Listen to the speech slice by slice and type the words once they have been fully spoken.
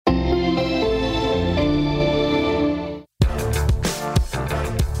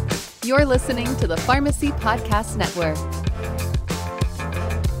You're listening to the Pharmacy Podcast Network.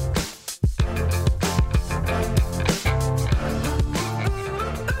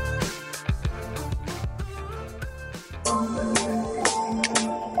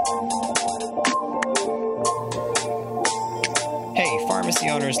 Hey, pharmacy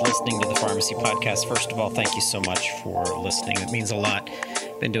owners listening to the Pharmacy Podcast. First of all, thank you so much for listening. It means a lot.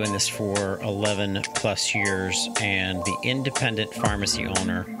 Been doing this for 11 plus years, and the independent pharmacy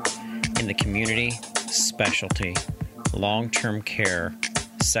owner in the community, specialty, long-term care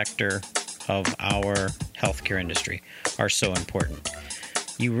sector of our healthcare industry are so important.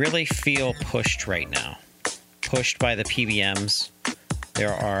 You really feel pushed right now, pushed by the PBMs.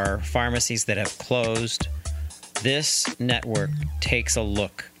 There are pharmacies that have closed. This network takes a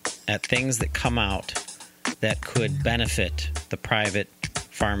look at things that come out that could benefit the private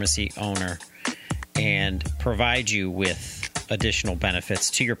pharmacy owner and provide you with additional benefits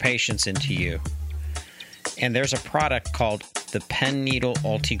to your patients and to you. And there's a product called the Pen Needle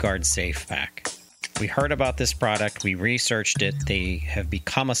UltiGuard Safe Pack. We heard about this product. We researched it. They have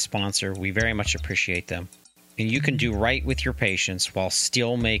become a sponsor. We very much appreciate them. And you can do right with your patients while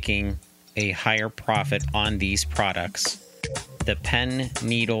still making a higher profit on these products. The Pen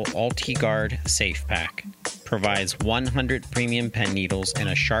Needle UltiGuard Safe Pack provides 100 premium pen needles in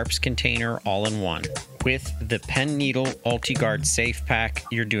a sharps container all in one. With the Pen Needle UltiGuard Safe Pack,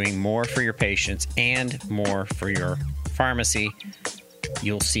 you're doing more for your patients and more for your pharmacy.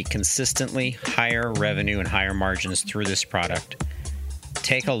 You'll see consistently higher revenue and higher margins through this product.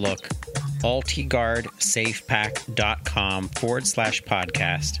 Take a look,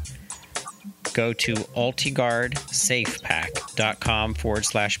 ultiguardsafepack.com/podcast. Go to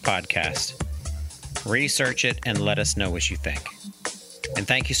ultiguardsafepack.com/podcast. Research it and let us know what you think. And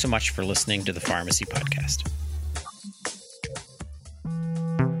thank you so much for listening to the Pharmacy Podcast.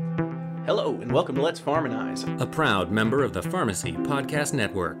 Hello, and welcome to Let's Pharmanize, a proud member of the Pharmacy Podcast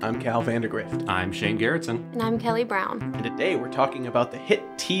Network. I'm Cal Vandergrift. I'm Shane Garrettson. And I'm Kelly Brown. And today we're talking about the hit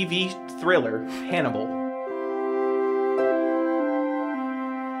TV thriller, Hannibal.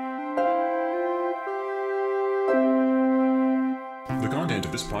 The content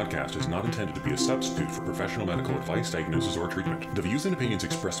of this podcast is not intended to be a substitute for professional medical advice, diagnosis, or treatment. The views and opinions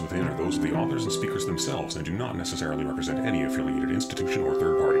expressed within are those of the authors and speakers themselves and do not necessarily represent any affiliated institution or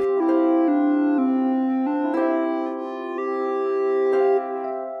third party.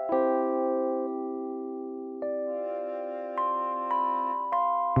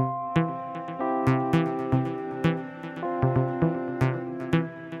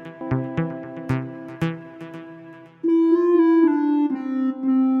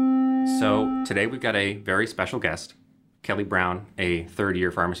 Today we've got a very special guest. Kelly Brown, a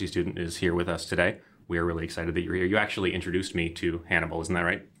third-year pharmacy student, is here with us today. We are really excited that you're here. You actually introduced me to Hannibal, isn't that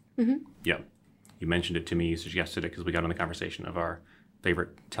right? Mm-hmm. Yeah. You mentioned it to me, you suggested it because we got on the conversation of our favorite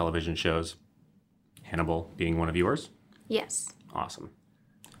television shows. Hannibal being one of yours? Yes. Awesome.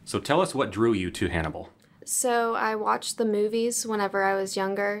 So tell us what drew you to Hannibal. So I watched the movies whenever I was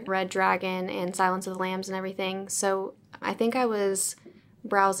younger, Red Dragon and Silence of the Lambs and everything. So I think I was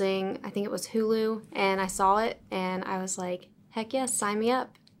browsing, I think it was Hulu, and I saw it, and I was like, heck yes, sign me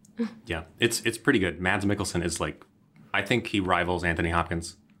up. Yeah, it's pretty good. Mads Mikkelsen is like, I think he rivals Anthony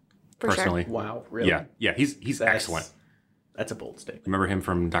Hopkins, For personally. Sure. Wow, really? Yeah, he's excellent. That's a bold statement. Remember him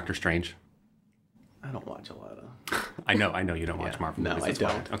from Doctor Strange? I don't watch a lot of... I know you don't watch Marvel movies. No,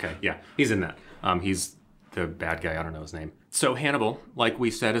 I don't. Okay, yeah, he's in that. He's the bad guy, I don't know his name. So Hannibal, like we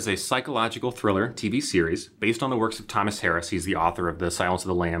said, is a psychological thriller TV series based on the works of Thomas Harris. He's the author of The Silence of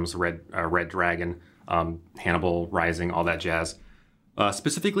the Lambs, Red Dragon, Hannibal Rising, all that jazz.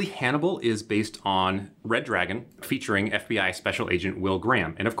 Specifically, Hannibal is based on Red Dragon, featuring FBI Special Agent Will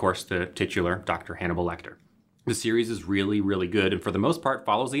Graham, and of course the titular Dr. Hannibal Lecter. The series is really, really good, and for the most part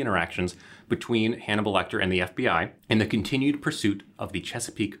follows the interactions between Hannibal Lecter and the FBI and the continued pursuit of the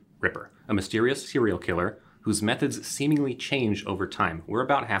Chesapeake Ripper, a mysterious serial killer whose methods seemingly change over time. We're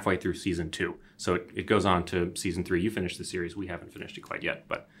about halfway through season 2, so it goes on to season 3. You finished the series. We haven't finished it quite yet,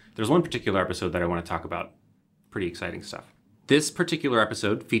 but there's one particular episode that I want to talk about. Pretty exciting stuff. This particular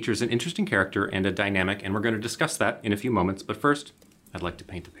episode features an interesting character and a dynamic, and we're going to discuss that in a few moments, but first, I'd like to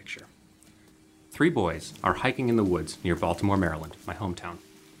paint a picture. 3 boys are hiking in the woods near Baltimore, Maryland, my hometown.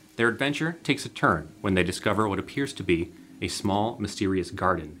 Their adventure takes a turn when they discover what appears to be a small, mysterious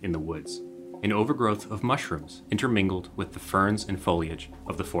garden in the woods, an overgrowth of mushrooms intermingled with the ferns and foliage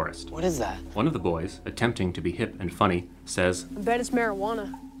of the forest. What is that? One of the boys, attempting to be hip and funny, says, I bet it's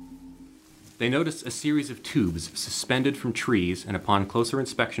marijuana. They notice a series of tubes suspended from trees, and upon closer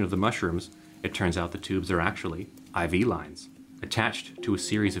inspection of the mushrooms, it turns out the tubes are actually IV lines. attached to a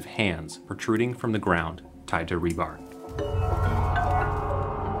series of hands protruding from the ground, tied to rebar.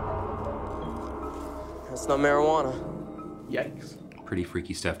 That's not marijuana. Yikes. Pretty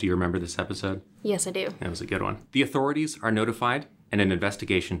freaky stuff. Do you remember this episode? Yes, I do. That was a good one. The authorities are notified, and an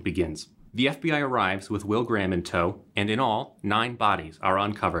investigation begins. The FBI arrives with Will Graham in tow, and in all, 9 bodies are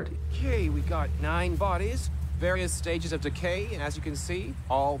uncovered. Okay, we got 9 bodies, various stages of decay, and as you can see,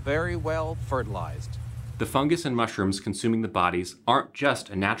 all very well fertilized. The fungus and mushrooms consuming the bodies aren't just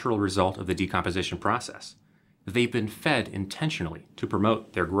a natural result of the decomposition process. They've been fed intentionally to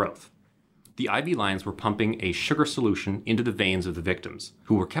promote their growth. The IV lines were pumping a sugar solution into the veins of the victims,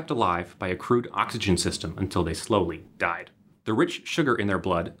 who were kept alive by a crude oxygen system until they slowly died. The rich sugar in their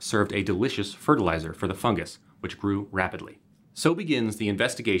blood served a delicious fertilizer for the fungus, which grew rapidly. So begins the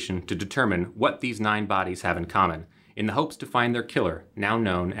investigation to determine what these 9 bodies have in common, in the hopes to find their killer, now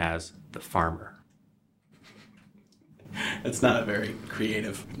known as the Farmer. It's not a very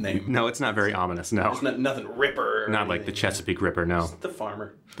creative name. No, it's not very ominous, no. It's nothing Ripper. Not like the Chesapeake Ripper, no. It's the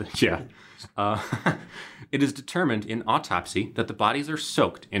Farmer. Yeah. It is determined in autopsy that the bodies are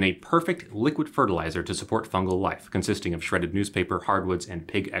soaked in a perfect liquid fertilizer to support fungal life, consisting of shredded newspaper, hardwoods, and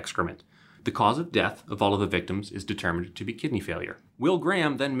pig excrement. The cause of death of all of the victims is determined to be kidney failure. Will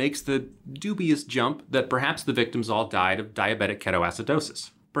Graham then makes the dubious jump that perhaps the victims all died of diabetic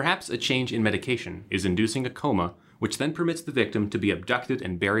ketoacidosis. Perhaps a change in medication is inducing a coma, which then permits the victim to be abducted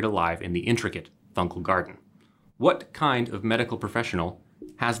and buried alive in the intricate fungal garden. What kind of medical professional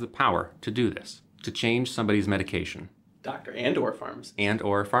has the power to do this, to change somebody's medication? Doctor and or pharmacist. And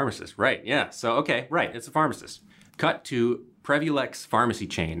or pharmacist, right, yeah. So, okay, right, it's a pharmacist. Cut to Prevulex pharmacy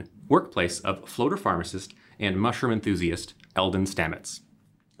chain, workplace of floater pharmacist and mushroom enthusiast Eldon Stamets.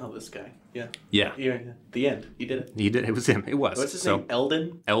 Oh, this guy. Yeah. Yeah. The end. He did it. He did, it was him, it was. What's his name?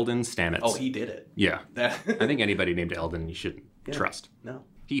 Eldon? Eldon Stamets. Oh, he did it. Yeah. I think anybody named Eldon you shouldn't trust. No.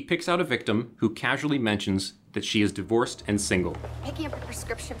 He picks out a victim who casually mentions that she is divorced and single. Picking up a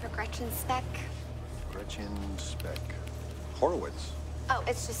prescription for Gretchen Speck. Gretchen Speck. Horowitz. Oh,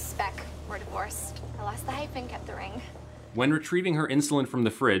 it's just Speck. We're divorced. I lost the hyphen, kept the ring. When retrieving her insulin from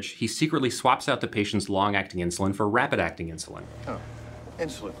the fridge, he secretly swaps out the patient's long-acting insulin for rapid-acting insulin. Oh,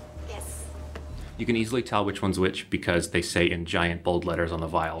 insulin. Yes. You can easily tell which one's which because they say in giant bold letters on the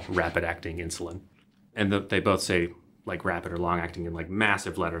vial, rapid-acting insulin. And they both say like rapid or long-acting in like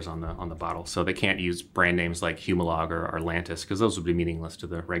massive letters on the bottle. So they can't use brand names like Humalog or Arlantis because those would be meaningless to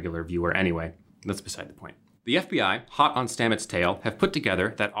the regular viewer anyway. That's beside the point. The FBI, hot on Stamets' tail, have put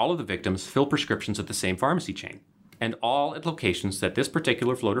together that all of the victims fill prescriptions at the same pharmacy chain, and all at locations that this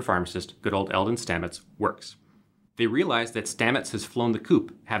particular floater pharmacist, good old Eldon Stamets, works. They realize that Stamets has flown the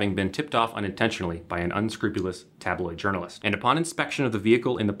coop, having been tipped off unintentionally by an unscrupulous tabloid journalist. And upon inspection of the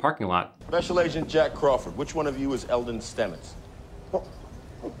vehicle in the parking lot... Special Agent Jack Crawford, which one of you is Eldon Stamets? Well,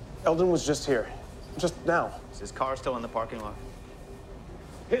 Eldon was just here. Just now. Is his car still in the parking lot?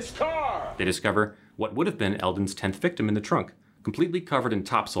 His car! They discover what would have been Eldon's 10th victim in the trunk, completely covered in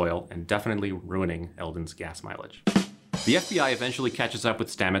topsoil and definitely ruining Eldon's gas mileage. The FBI eventually catches up with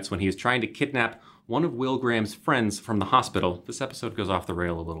Stamets when he is trying to kidnap one of Will Graham's friends from the hospital. This episode goes off the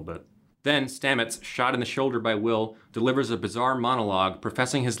rail a little bit. Then Stamets, shot in the shoulder by Will, delivers a bizarre monologue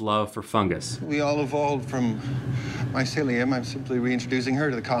professing his love for fungus. We all evolved from mycelium. I'm simply reintroducing her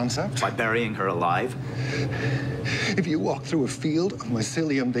to the concept. By burying her alive? If you walk through a field of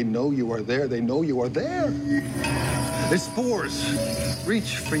mycelium, they know you are there. They know you are there. The spores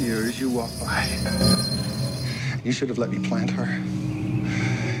reach for you as you walk by. You should have let me plant her.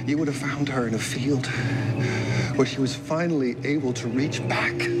 You would have found her in a field where she was finally able to reach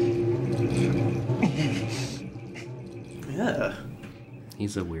back. Yeah.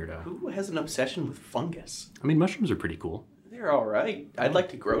 He's a weirdo. Who has an obsession with fungus? I mean, mushrooms are pretty cool. They're all right. I'd like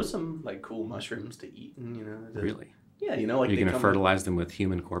to grow some like cool mushrooms to eat, and Really? Yeah, like are you going to fertilize them with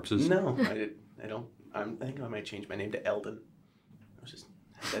human corpses? No, I don't. I think I might change my name to Eldon. I was just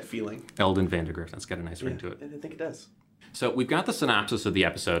had that feeling. Eldon Vandergrift. That's got a nice ring to it. I think it does. So we've got the synopsis of the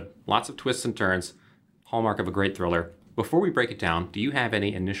episode. Lots of twists and turns. Hallmark of a great thriller. Before we break it down, do you have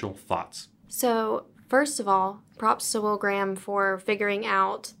any initial thoughts? So, first of all, props to Will Graham for figuring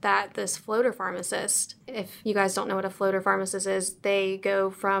out that this floater pharmacist, if you guys don't know what a floater pharmacist is, they go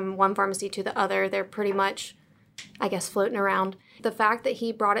from one pharmacy to the other. They're pretty much, I guess, floating around. The fact that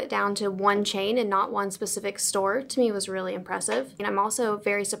he brought it down to one chain and not one specific store, to me, was really impressive. And I'm also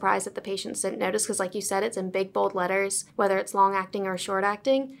very surprised that the patients didn't notice because, like you said, it's in big, bold letters, whether it's long-acting or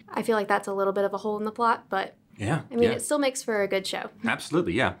short-acting. I feel like that's a little bit of a hole in the plot, but yeah, I mean, it still makes for a good show.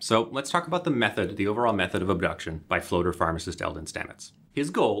 Absolutely, yeah. So let's talk about the overall method of abduction by floater pharmacist Eldon Stamets. His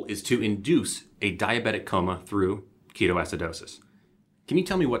goal is to induce a diabetic coma through ketoacidosis. Can you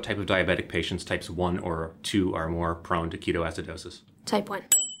tell me what type of diabetic patients, types 1 or 2, are more prone to ketoacidosis? Type 1.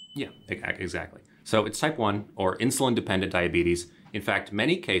 Yeah, exactly. So it's type 1 or insulin-dependent diabetes. In fact,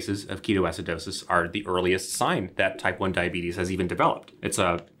 many cases of ketoacidosis are the earliest sign that type 1 diabetes has even developed. That's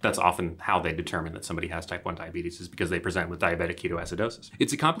often how they determine that somebody has type 1 diabetes, is because they present with diabetic ketoacidosis.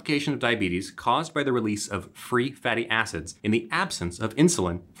 It's a complication of diabetes caused by the release of free fatty acids in the absence of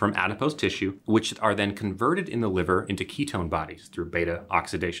insulin from adipose tissue, which are then converted in the liver into ketone bodies through beta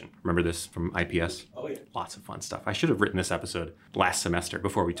oxidation. Remember this from IPS? Oh, yeah. Lots of fun stuff. I should have written this episode last semester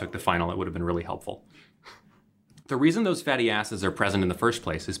before we took the final. It would have been really helpful. The reason those fatty acids are present in the first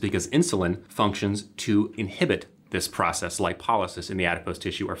place is because insulin functions to inhibit this process, lipolysis, in the adipose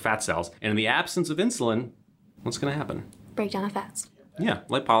tissue or fat cells. And in the absence of insulin, what's going to happen? Breakdown of fats. Yeah,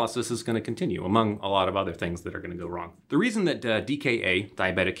 lipolysis is going to continue, among a lot of other things that are going to go wrong. The reason that DKA,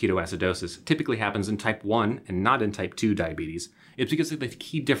 diabetic ketoacidosis, typically happens in type 1 and not in type 2 diabetes is because of the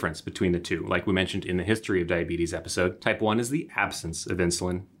key difference between the two. Like we mentioned in the history of diabetes episode, type 1 is the absence of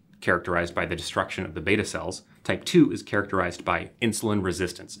insulin, characterized by the destruction of the beta cells. Type 2 is characterized by insulin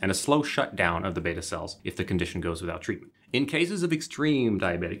resistance and a slow shutdown of the beta cells if the condition goes without treatment. In cases of extreme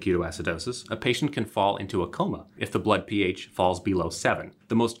diabetic ketoacidosis, a patient can fall into a coma if the blood pH falls below 7.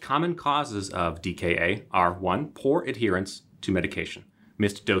 The most common causes of DKA are 1, poor adherence to medication,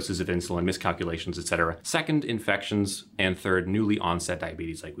 missed doses of insulin, miscalculations, etc. 2nd, infections, and 3rd, newly onset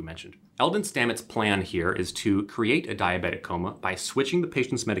diabetes, like we mentioned. Eldon Stamit's plan here is to create a diabetic coma by switching the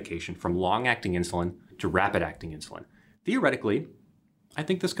patient's medication from long-acting insulin to rapid-acting insulin. Theoretically, I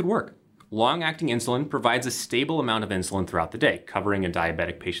think this could work. Long-acting insulin provides a stable amount of insulin throughout the day, covering a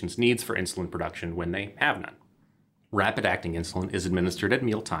diabetic patient's needs for insulin production when they have none. Rapid-acting insulin is administered at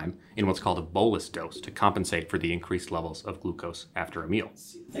mealtime in what's called a bolus dose to compensate for the increased levels of glucose after a meal.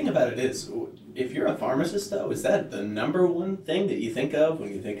 The thing about it is, if you're a pharmacist, though, is that the number one thing that you think of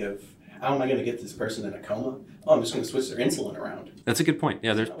when you think of, how am I going to get this person in a coma? Oh, I'm just going to switch their insulin around. That's a good point.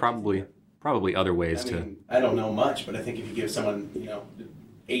 Yeah, there's probably other ways I don't know much, but I think if you give someone,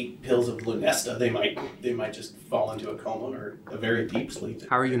 8 pills of Lunesta, they might just fall into a coma or a very deep sleep.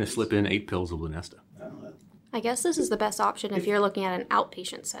 How are you going to slip in 8 pills of Lunesta? I don't know. I guess this is the best option if you're looking at an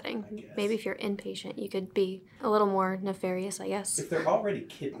outpatient setting. Maybe if you're inpatient, you could be a little more nefarious, I guess. If they're already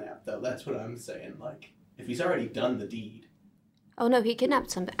kidnapped, though, that's what I'm saying. Like, if he's already done the deed. Oh, no, he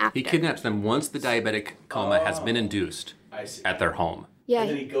kidnaps them after. He kidnaps them once the diabetic coma has been induced at their home. Yeah.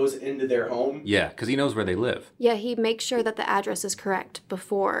 And then he goes into their home? Yeah, because he knows where they live. Yeah, he makes sure that the address is correct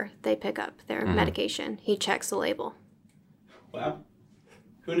before they pick up their medication. He checks the label. Wow.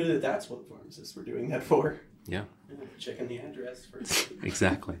 Who knew that that's what pharmacists were doing that for? Yeah. Checking the address for...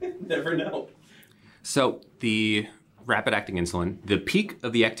 Exactly. Never know. So the rapid-acting insulin, the peak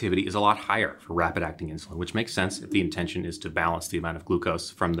of the activity is a lot higher for rapid-acting insulin, which makes sense if the intention is to balance the amount of glucose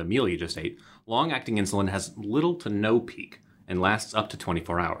from the meal you just ate. Long-acting insulin has little to no peak and lasts up to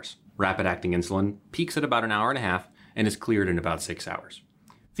 24 hours. Rapid-acting insulin peaks at about an hour and a half and is cleared in about 6 hours.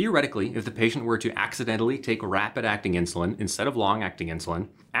 Theoretically, if the patient were to accidentally take rapid-acting insulin instead of long-acting insulin,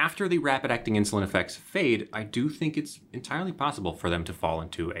 after the rapid-acting insulin effects fade, I do think it's entirely possible for them to fall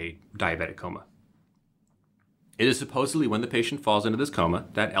into a diabetic coma. It is supposedly when the patient falls into this coma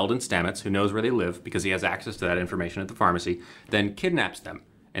that Eldon Stamitz, who knows where they live because he has access to that information at the pharmacy, then kidnaps them,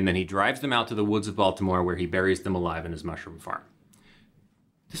 and then he drives them out to the woods of Baltimore where he buries them alive in his mushroom farm.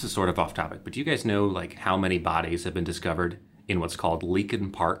 This is sort of off topic, but do you guys know how many bodies have been discovered in what's called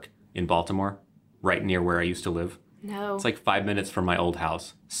Leakin Park in Baltimore, right near where I used to live? No. It's like 5 minutes from my old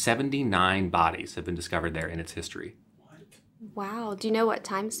house. 79 bodies have been discovered there in its history. Wow. Do you know what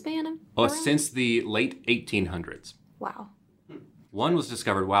time span? Oh, since the late 1800s. Wow. One was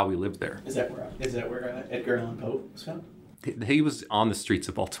discovered while we lived there. Is that where Edgar Allan Poe was found? He was on the streets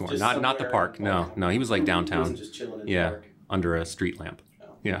of Baltimore, not the park. No, he was like downtown. He wasn't just chilling in the park. Under a street lamp.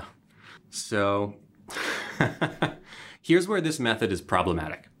 Oh. Yeah. So here's where this method is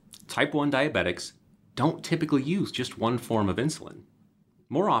problematic. Type 1 diabetics don't typically use just one form of insulin.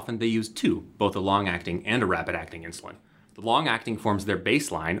 More often, they use 2, both a long-acting and a rapid-acting insulin. The long-acting forms their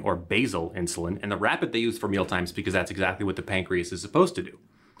baseline, or basal insulin, and the rapid they use for mealtimes because that's exactly what the pancreas is supposed to do.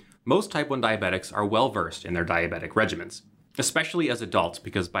 Most type 1 diabetics are well-versed in their diabetic regimens, especially as adults,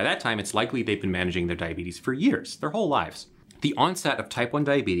 because by that time it's likely they've been managing their diabetes for years, their whole lives. The onset of type 1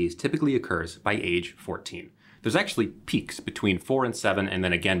 diabetes typically occurs by age 14. There's actually peaks between 4 and 7, and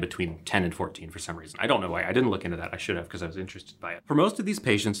then again between 10 and 14 for some reason. I don't know why. I didn't look into that. I should have because I was interested by it. For most of these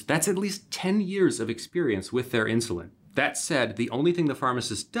patients, that's at least 10 years of experience with their insulin. That said, the only thing the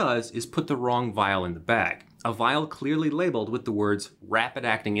pharmacist does is put the wrong vial in the bag. A vial clearly labeled with the words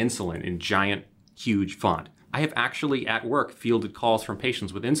rapid-acting insulin in giant, huge font. I have actually at work fielded calls from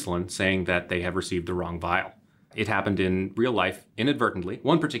patients with insulin saying that they have received the wrong vial. It happened in real life inadvertently.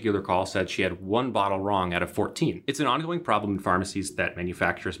 One particular call said she had 1 bottle wrong out of 14. It's an ongoing problem in pharmacies that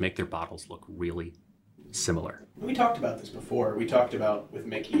manufacturers make their bottles look really similar. We talked about this before. We talked about with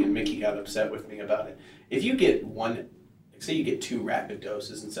Mickey, and Mickey got upset with me about it. If you get say you get 2 rapid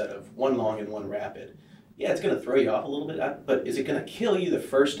doses instead of 1 long and 1 rapid, yeah, it's going to throw you off a little bit, but is it going to kill you the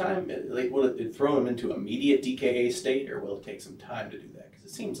first time? Like, will it throw them into immediate DKA state, or will it take some time to do that? Because it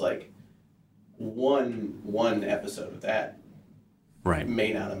seems like one episode of that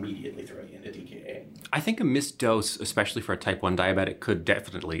may not immediately throw you into DKA. I think a missed dose, especially for a type 1 diabetic, could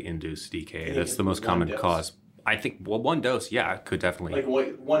definitely induce DKA. That's the most common cause. I think, well, 1 dose, yeah, it could definitely.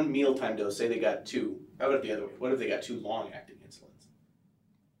 Like 1 mealtime dose, say they got 2. How about the other way? What if they got 2 long-acting insulins?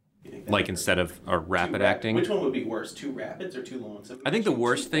 Like instead of a rapid acting? Which one would be worse, 2 rapids or 2 longs? I think the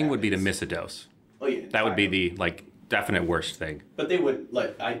worst thing would be to miss a dose. Oh, yeah. That would be the, definite worst thing. But they would,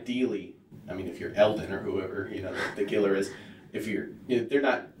 ideally, I mean, if you're Eldon or whoever, the killer is, if they're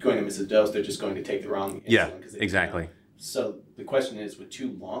not going to miss a dose, they're just going to take the wrong insulin. Yeah, exactly. So the question is, would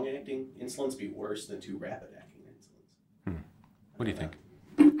 2 long-acting insulins be worse than 2 rapid-acting insulins? What do you think?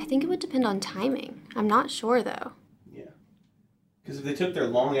 I think it would depend on timing. I'm not sure, though. Yeah. Because if they took their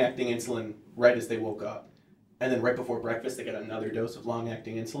long-acting insulin right as they woke up, and then right before breakfast they got another dose of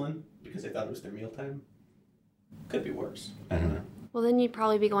long-acting insulin because they thought it was their mealtime, could be worse. I don't know. Well, then you'd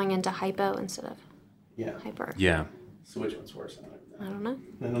probably be going into hypo instead of hyper. Yeah. So which one's worse? I don't know.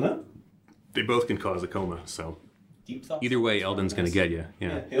 I don't know. They both can cause a coma, so Deep thoughts. either way, Eldon's going to get you.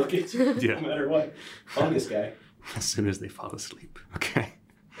 Yeah. He'll get you Yeah. no matter what. Fungus guy. As soon as they fall asleep. Okay.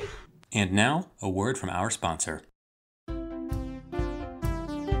 And now, a word from our sponsor.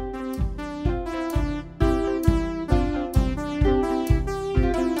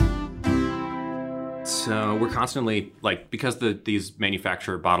 So we're constantly, because these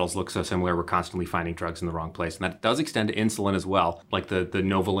manufacturer bottles look so similar, we're constantly finding drugs in the wrong place. And that does extend to insulin as well. Like the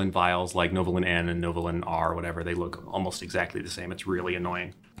Novolin vials, like Novolin N and Novolin R or whatever, they look almost exactly the same. It's really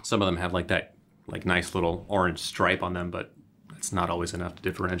annoying. Some of them have that nice little orange stripe on them, but it's not always enough to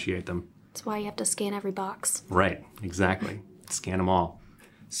differentiate them. That's why you have to scan every box. Right, exactly. Scan them all.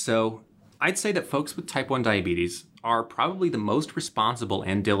 So I'd say that folks with type 1 diabetes are probably the most responsible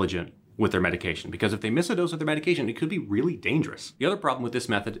and diligent with their medication, because if they miss a dose of their medication, it could be really dangerous. The other problem with this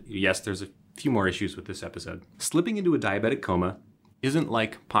method, yes, there's a few more issues with this episode. Slipping into a diabetic coma isn't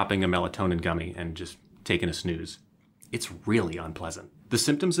like popping a melatonin gummy and just taking a snooze. It's really unpleasant. The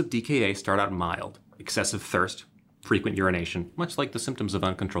symptoms of DKA start out mild: excessive thirst, frequent urination, much like the symptoms of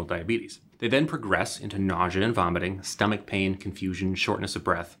uncontrolled diabetes. They then progress into nausea and vomiting, stomach pain, confusion, shortness of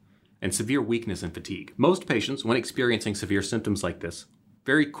breath, and severe weakness and fatigue. Most patients, when experiencing severe symptoms like this,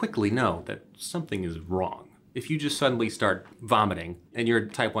 very quickly know that something is wrong. If you just suddenly start vomiting and you're a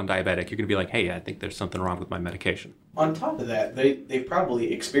type 1 diabetic, you're going to be like, hey, I think there's something wrong with my medication. On top of that, they've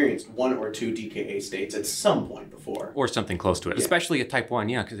probably experienced 1 or 2 DKA states at some point before. Or something close to it, especially at type 1,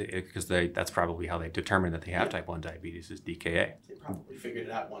 yeah, because that's probably how they determine that they have type 1 diabetes is DKA. They probably figured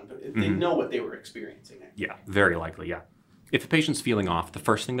it out but they know what they were experiencing. Yeah, very likely, yeah. If a patient's feeling off, the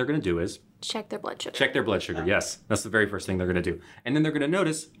first thing they're going to do is check their blood sugar. Check their blood sugar, yes. That's the very first thing they're going to do. And then they're going to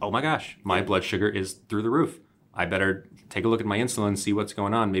notice, oh my gosh, my blood sugar is through the roof. I better take a look at my insulin, see what's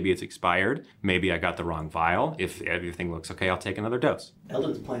going on. Maybe it's expired. Maybe I got the wrong vial. If everything looks okay, I'll take another dose.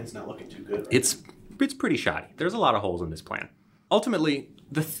 Eldon's plan's not looking too good. Right? It's pretty shoddy. There's a lot of holes in this plan. Ultimately,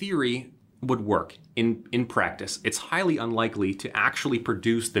 the theory would work in practice. It's highly unlikely to actually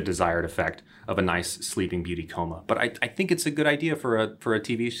produce the desired effect of a nice sleeping beauty coma. But I think it's a good idea for a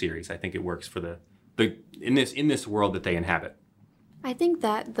TV series. I think it works for in this world that they inhabit. I think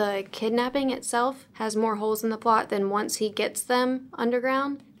that the kidnapping itself has more holes in the plot than once he gets them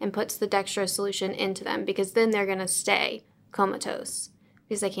underground and puts the dextrose solution into them, because then they're going to stay comatose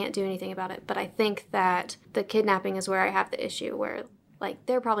because they can't do anything about it. But I think that the kidnapping is where I have the issue, where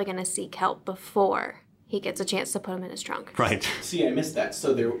they're probably going to seek help before he gets a chance to put him in his trunk. Right. See, I missed that.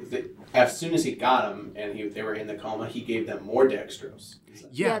 So as soon as he got him and they were in the coma, he gave them more dextrose.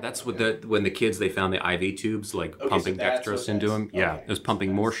 Yeah, that's what when the kids, they found the IV tubes pumping dextrose into them. Yeah, it was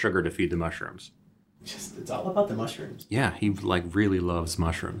pumping more sugar to feed the mushrooms. It's all about the mushrooms. Yeah, he really loves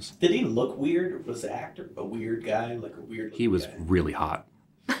mushrooms. Did he look weird, or was the actor a weird guy, a weird? He was really hot.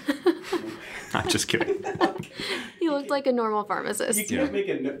 I'm just kidding. He looked like a normal pharmacist. You can't make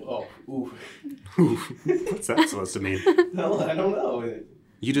ooh. What's that supposed to mean? No, I don't know.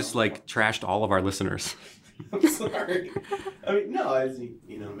 You just trashed all of our listeners. I'm sorry. I mean,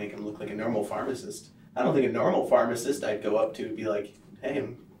 no, make him look like a normal pharmacist. I don't think a normal pharmacist I'd go up to and be like, hey,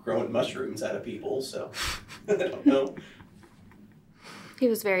 I'm growing mushrooms out of people, so I don't know. He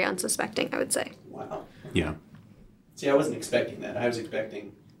was very unsuspecting, I would say. Wow. Yeah. See, I wasn't expecting that. I was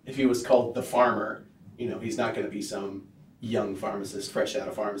expecting if he was called the farmer, he's not going to be some young pharmacist fresh out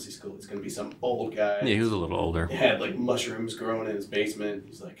of pharmacy school. It's going to be some old guy. Yeah, he was a little older. He had like mushrooms growing in his basement.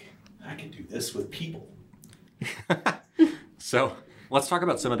 He's like, I can do this with people. So let's talk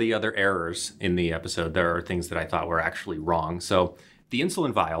about some of the other errors in the episode. There are things that I thought were actually wrong. So the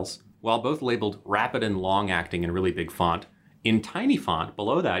insulin vials, while both labeled rapid and long-acting in really big font, in tiny font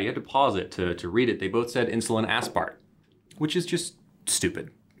below that, you had to pause it to read it, they both said insulin aspart, which is just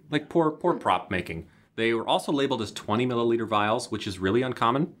stupid. Like poor prop making. They were also labeled as 20 milliliter vials, which is really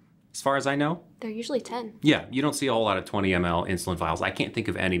uncommon, as far as I know. They're usually 10. Yeah, you don't see a whole lot of 20 ml insulin vials. I can't think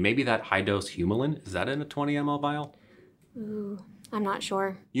of any. Maybe that high-dose Humulin, is that in a 20 ml vial? Ooh, I'm not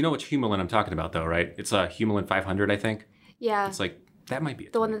sure. You know which Humulin I'm talking about, though, right? It's a Humulin 500, I think. Yeah. It's like, that might be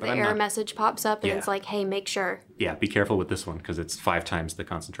it. The one that the error message pops up and Yeah. it's like, hey, make sure. Yeah, be careful with this one because it's 5 times the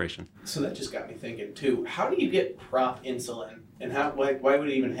concentration. So that just got me thinking, too. How do you get prop insulin? And why would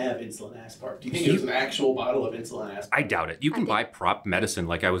it even have insulin aspart? Do you think it was an actual bottle of insulin aspart? I doubt it. You can buy prop medicine.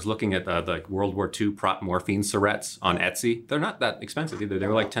 Like I was looking at the World War II prop morphine syrettes on Etsy. They're not that expensive either. They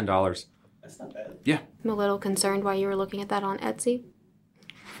were like $10. That's not bad. Yeah, I'm a little concerned why you were looking at that on Etsy.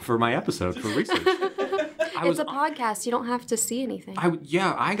 for my episode, for research. It's a podcast. You don't have to see anything.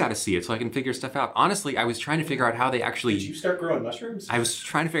 I got to see it so I can figure stuff out. Honestly, I was trying to figure out how they actually... Did you start growing mushrooms? I was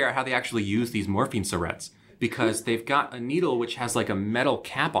trying to figure out how they actually use these morphine syrettes because they've got a needle which has like a metal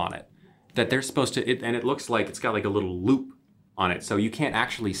cap on it that they're supposed to... and it looks like it's got like a little loop on it, so you can't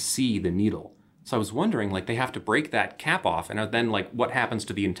actually see the needle. So I was wondering, like, they have to break that cap off, and then, like, what happens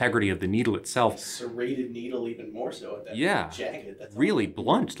to the integrity of the needle itself? Serrated needle even more so at that jagged. That's really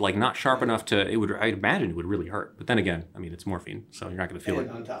blunt, like not sharp enough to, I'd imagine it would really hurt. But then again, I mean, it's morphine, so you're not going to feel and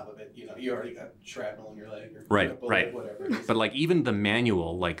it. on top of it, you already got shrapnel in your leg. Or Right, a bullet, right. Whatever it is. But like even the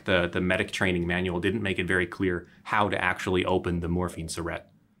manual, like the medic training manual didn't make it very clear how to actually open the morphine syrette.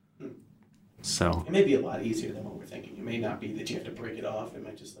 So it may be a lot easier than what we're thinking. It may not be that you have to break it off. It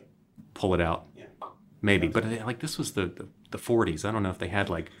might just like pull it out. Yeah. Maybe, but like this was the 40s. I don't know if they had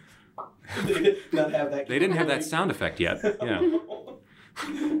like... They did not have that. They didn't have that sound effect yet. Yeah.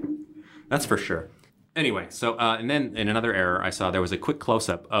 That's for sure. Anyway, so, and then in another error, I saw there was a quick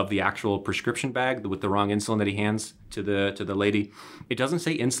close-up of the actual prescription bag with the wrong insulin that he hands to the lady. It doesn't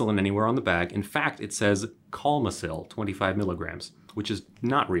say insulin anywhere on the bag. In fact, it says Calmacil, 25 milligrams, which is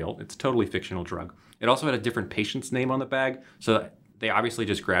not real. It's a totally fictional drug. It also had a different patient's name on the bag, so they obviously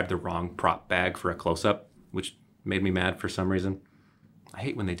just grabbed the wrong prop bag for a close-up, which made me mad for some reason. I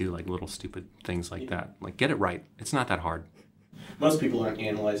hate when they do like little stupid things like that. Like, get it right. It's not that hard. Most people aren't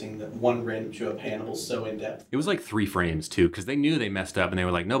analyzing the one random show of Hannibal so in depth. It was like 3 frames too, because they knew they messed up and they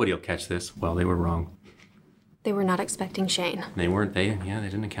were like, nobody will catch this. Well, they were wrong. They were not expecting Shane. They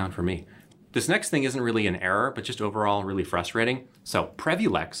didn't account for me. This next thing isn't really an error, but just overall really frustrating. So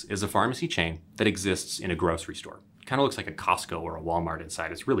Prevulex is a pharmacy chain that exists in a grocery store. It kind of looks like a Costco or a Walmart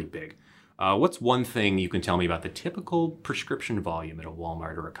inside. It's really big. What's one thing you can tell me about the typical prescription volume at a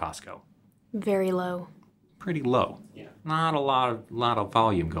Walmart or a Costco? Very low. Pretty low. Yeah. Not a lot of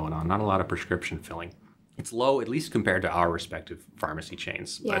volume going on. Not a lot of prescription filling. It's low, at least compared to our respective pharmacy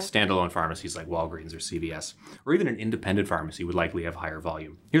chains. Yeah. Standalone pharmacies like Walgreens or CVS, or even an independent pharmacy would likely have higher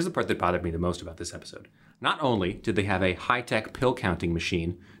volume. Here's the part that bothered me the most about this episode. Not only did they have a high-tech pill counting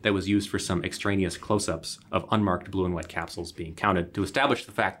machine that was used for some extraneous close-ups of unmarked blue and white capsules being counted to establish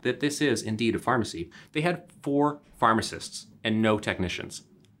the fact that this is indeed a pharmacy, they had 4 pharmacists and no technicians.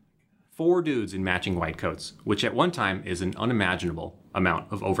 4 dudes in matching white coats, which at one time is an unimaginable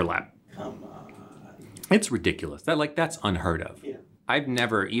amount of overlap. Come on. It's ridiculous. That's unheard of. Yeah. I've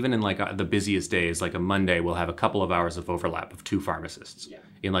never, even in like the busiest days, like a Monday, we'll have a couple of hours of overlap of 2 pharmacists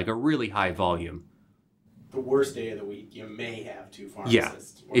in like a really high volume. The worst day of the week, you may have 2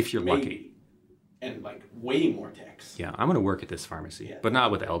 pharmacists. Yeah, if you're lucky. And like way more techs. Yeah, I'm going to work at this pharmacy, but not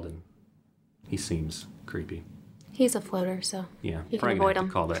with Eldon. He seems creepy. He's a floater, so yeah, you can probably avoid gonna have him.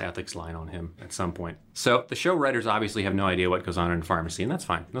 to call the ethics line on him at some point. So the show writers obviously have no idea what goes on in a pharmacy, and that's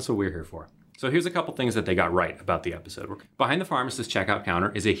fine. That's what we're here for. So here's a couple things that they got right about the episode. Behind the pharmacist's checkout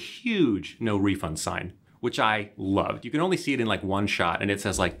counter is a huge no refund sign, which I loved. You can only see it in like one shot, and it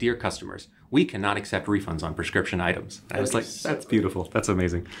says like, "Dear customers, we cannot accept refunds on prescription items. And I was like, that's beautiful. That's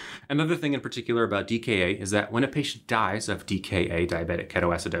amazing. Another thing in particular about DKA is that when a patient dies of DKA, diabetic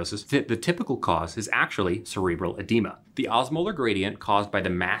ketoacidosis, the typical cause is actually cerebral edema. The osmolar gradient caused by the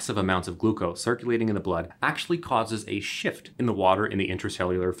massive amounts of glucose circulating in the blood actually causes a shift in the water in the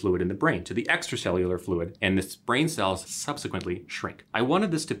intracellular fluid in the brain to the extracellular fluid, and the brain cells subsequently shrink. I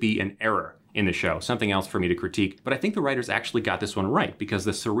wanted this to be an error in the show, something else for me to critique, but I think the writers actually got this one right because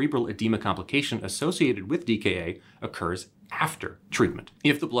the cerebral edema complication associated with DKA occurs after treatment.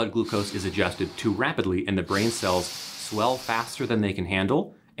 If the blood glucose is adjusted too rapidly and the brain cells swell faster than they can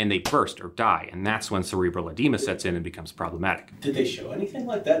handle, and they burst or die, and that's when cerebral edema sets in and becomes problematic. Did they show anything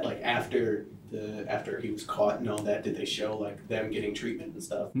like that? Like after he was caught and all that, did they show like them getting treatment and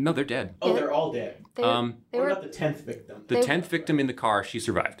stuff? No, they're dead. Oh, they're all dead. They what were, about the 10th victim? The 10th victim in the car, she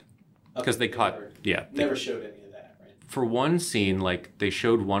survived. Because they caught, Never showed any of that, right? For one scene, like, they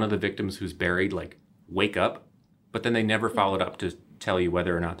showed one of the victims who's buried, like, wake up, but then they never followed up to tell you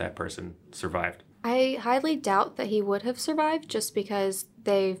whether or not that person survived. I highly doubt that he would have survived just because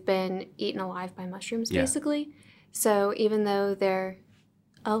they've been eaten alive by mushrooms, basically. So even though they're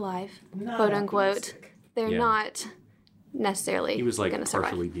alive, quote unquote, they're not necessarily He was, like, gonna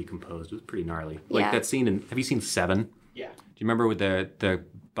survive. partially decomposed. It was pretty gnarly. Like, that scene in, have you seen Seven? Yeah. Do you remember with the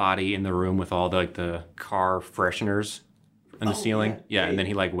body in the room with all the car fresheners in the ceiling? Yeah, and then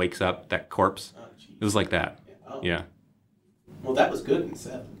he, like, wakes up, that corpse. It was like that. Yeah. Well, that was good in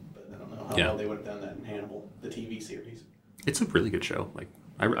 7, but I don't know how well they would have done that in Hannibal, the TV series. It's a really good show. Like,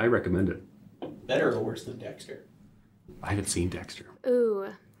 I recommend it. Better or worse than Dexter? I haven't seen Dexter. Ooh,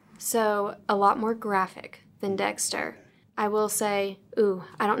 so a lot more graphic than Dexter. I will say,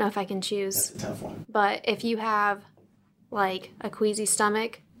 I don't know if I can choose. That's a tough one. But if you have, like, a queasy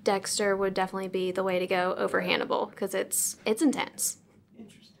stomach, Dexter would definitely be the way to go over Hannibal, because it's intense.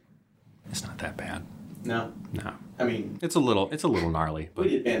 Interesting. It's not that bad. No. I mean, it's a little gnarly. But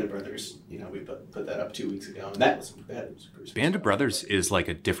we did Band of Brothers. You know, we put that up 2 weeks ago, and that was gruesome. Band of Brothers is like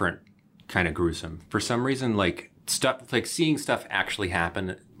a different kind of gruesome. For some reason, like stuff, like seeing stuff actually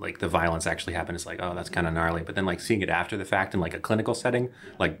happen, like the violence actually happen, is like, oh, that's kind of gnarly. But then like seeing it after the fact in like a clinical setting,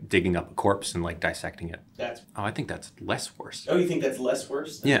 like digging up a corpse and like dissecting it. I think that's less worse. Oh, you think that's less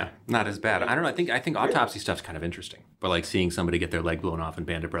worse? Yeah, not as bad. I don't know. I think autopsy stuff's kind of interesting. But like seeing somebody get their leg blown off in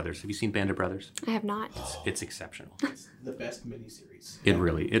Band of Brothers. Have you seen Band of Brothers? I have not. It's exceptional. It's the best miniseries.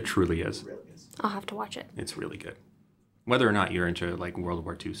 It truly is. It really is. I'll have to watch it. It's really good. Whether or not you're into like World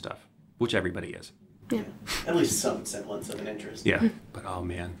War II stuff, which everybody is. Yeah. At least some semblance of an interest. Yeah. But oh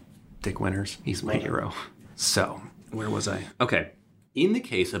man, Dick Winters, he's my hero. So, where was I? Okay. In the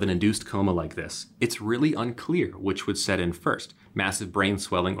case of an induced coma like this, it's really unclear which would set in first, massive brain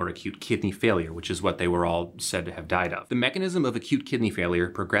swelling or acute kidney failure, which is what they were all said to have died of. The mechanism of acute kidney failure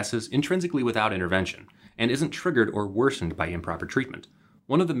progresses intrinsically without intervention and isn't triggered or worsened by improper treatment.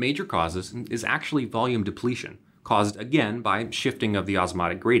 One of the major causes is actually volume depletion, caused again by shifting of the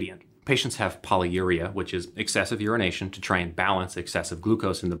osmotic gradient. Patients have polyuria, which is excessive urination to try and balance excessive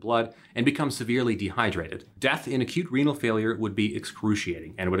glucose in the blood, and become severely dehydrated. Death in acute renal failure would be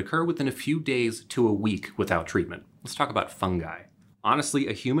excruciating and would occur within a few days to a week without treatment. Let's talk about fungi. Honestly,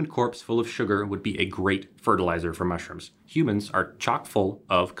 a human corpse full of sugar would be a great fertilizer for mushrooms. Humans are chock full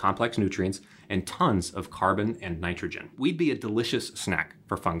of complex nutrients and tons of carbon and nitrogen. We'd be a delicious snack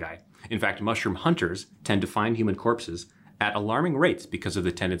for fungi. In fact, mushroom hunters tend to find human corpses at alarming rates because of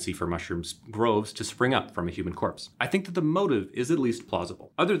the tendency for mushrooms groves to spring up from a human corpse. I think that the motive is at least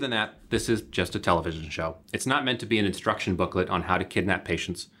plausible. Other than that, this is just a television show. It's not meant to be an instruction booklet on how to kidnap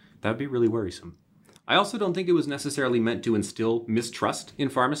patients. That would be really worrisome. I also don't think it was necessarily meant to instill mistrust in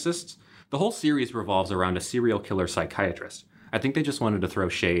pharmacists. The whole series revolves around a serial killer psychiatrist. I think they just wanted to throw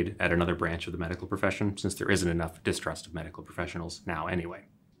shade at another branch of the medical profession, since there isn't enough distrust of medical professionals now anyway.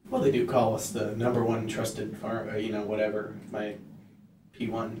 Well, they do call us the #1 trusted whatever. My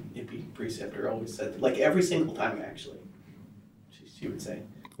P1 IPI preceptor always said, like every single time actually, she would say.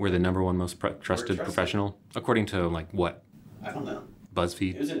 We're the #1 most trusted professional? According to like what? I don't know.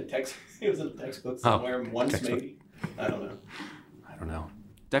 BuzzFeed? It was in a textbook somewhere once maybe. I don't know.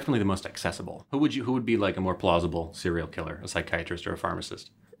 Definitely the most accessible. Who would be like a more plausible serial killer, a psychiatrist or a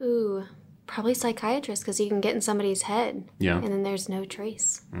pharmacist? Ooh, probably psychiatrist, because you can get in somebody's head. Yeah. And then there's no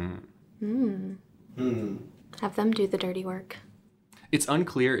trace. Have them do the dirty work. It's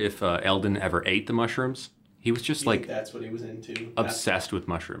unclear if Eldon ever ate the mushrooms. He was just like that's what he was into. Obsessed with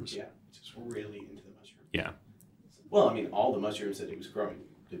mushrooms. Yeah, just really into the mushrooms. Yeah. Well, I mean, all the mushrooms that he was growing,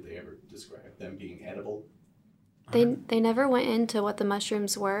 did they ever describe them being edible? They never went into what the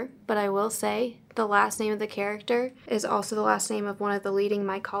mushrooms were, but I will say the last name of the character is also the last name of one of the leading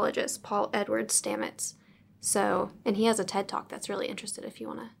mycologists, Paul Edward Stamets. So, and he has a TED Talk that's really interesting if you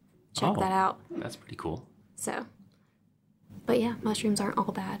want to check that out. That's pretty cool. So, but yeah, mushrooms aren't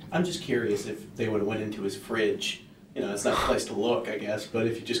all bad. I'm just curious if they would have went into his fridge. You know, it's not a place to look, I guess, but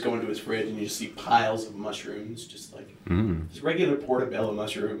if you just go into his fridge and you just see piles of mushrooms, just like just regular portobello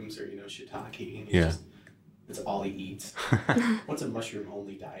mushrooms or, shiitake, and it's all he eats. What's a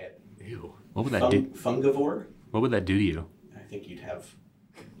mushroom-only diet? Ew. What would that do? Fungivore? What would that do to you? I think you'd have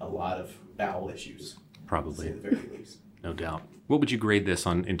a lot of bowel issues. Probably. To say the very least. No doubt. What would you grade this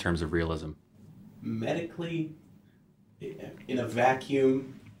on in terms of realism? Medically, in a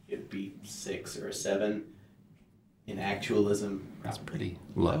vacuum, it'd be 6 or a 7. In actualism, that's pretty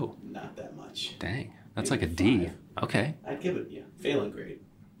low. Not that much. Dang. That's like a D. 5. Okay. I'd give it, failing grade.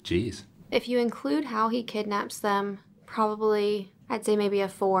 Jeez. If you include how he kidnaps them, probably, I'd say maybe a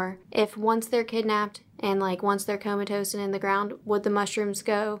 4. If once they're kidnapped and once they're comatose and in the ground, would the mushrooms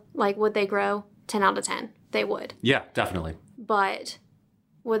go, would they grow? 10 out of 10. They would. Yeah, definitely. But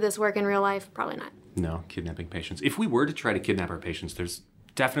would this work in real life? Probably not. No, kidnapping patients. If we were to try to kidnap our patients, there's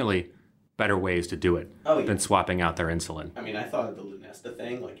definitely better ways to do it than swapping out their insulin. I mean, I thought of the Lunesta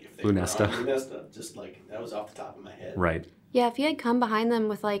thing, if they Lunesta. were on Lunesta, just that was off the top of my head. Right. Yeah, if you had come behind them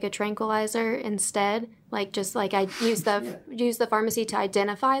with a tranquilizer instead, I use the pharmacy to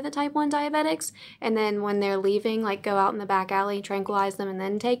identify the type 1 diabetics, and then when they're leaving, go out in the back alley, tranquilize them, and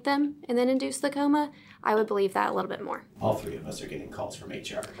then take them, and then induce the coma, I would believe that a little bit more. All 3 of us are getting calls from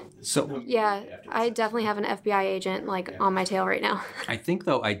HR. So yeah, I definitely have an FBI agent on my tail right now. I think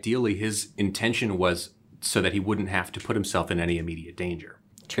though, ideally, his intention was so that he wouldn't have to put himself in any immediate danger.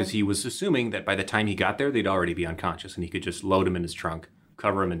 Because he was assuming that by the time he got there, they'd already be unconscious, and he could just load him in his trunk,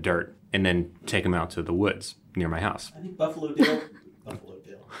 cover him in dirt, and then take him out to the woods near my house. I think Buffalo Dill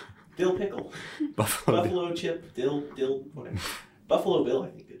Pickle, Buffalo Chip, Dill, whatever. Buffalo Bill, I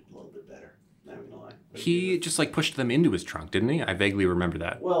think, did a little bit better. Not even gonna lie. He just pushed them into his trunk, didn't he? I vaguely remember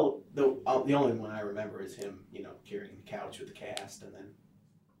that. Well, the only one I remember is him, carrying the couch with the cast, and then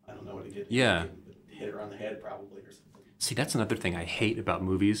I don't know what he did. Yeah. He hit her on the head, probably, or something. See, that's another thing I hate about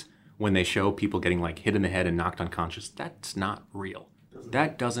movies, when they show people getting hit in the head and knocked unconscious. That's not real.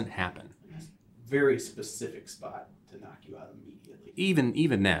 That doesn't happen. Very specific spot to knock you out immediately.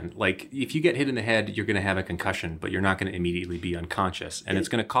 Even then, if you get hit in the head, you're going to have a concussion, but you're not going to immediately be unconscious. And it's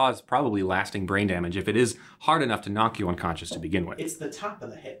going to cause probably lasting brain damage if it is hard enough to knock you unconscious to begin with. It's the top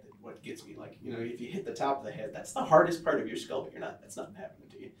of the head that what gets me. If you hit the top of the head, that's the hardest part of your skull, but that's not happening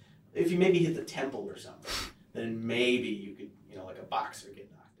to you. If you maybe hit the temple or something, then maybe you could, like a boxer,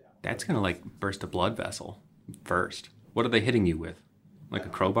 get knocked out. That's going to burst a blood vessel first. What are they hitting you with? A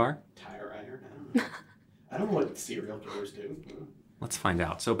crowbar? Tire iron? I don't know. I don't know what serial killers do. Let's find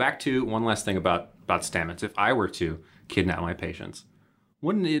out. So back to one last thing about Stamets. If I were to kidnap my patients,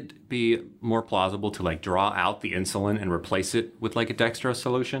 wouldn't it be more plausible to draw out the insulin and replace it with a dextrose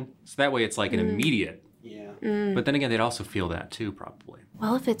solution? So that way it's an immediate. Yeah. But then again, they'd also feel that too, probably.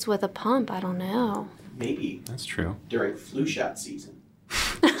 Well, if it's with a pump, I don't know. Maybe. That's true. During flu shot season.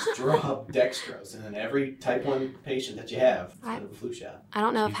 Just draw up dextrose, and then every type 1 patient that you have have a flu shot. I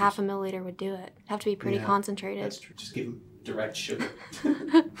don't know if half a milliliter would do it. It'd have to be pretty concentrated. That's true. Just give them direct sugar.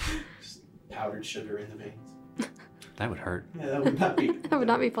 Just powdered sugar in the veins. That would hurt. Yeah, that would not be. That would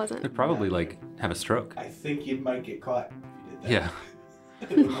not be pleasant. They'd probably have a stroke. I think you might get caught if you did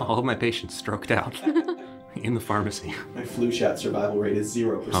that. Yeah. All of my patients stroked out in the pharmacy. My flu shot survival rate is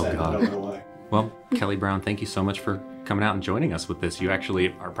 0%. Oh, God. I don't know why. Well, Kelly Brown, thank you so much for coming out and joining us with this. You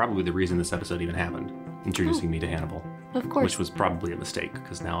actually are probably the reason this episode even happened, introducing me to Hannibal. Of course. Which was probably a mistake,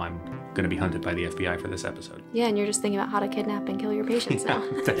 because now I'm going to be hunted by the FBI for this episode. Yeah, and you're just thinking about how to kidnap and kill your patients now.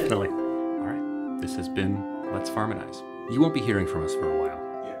 Definitely. All right. This has been Let's Pharmanize. You won't be hearing from us for a while.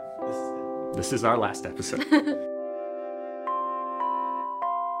 Yeah, this is our last episode.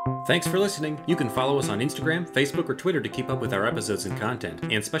 Thanks for listening. You can follow us on Instagram, Facebook, or Twitter to keep up with our episodes and content.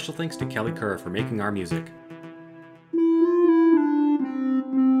 And special thanks to Kelly Kerr for making our music.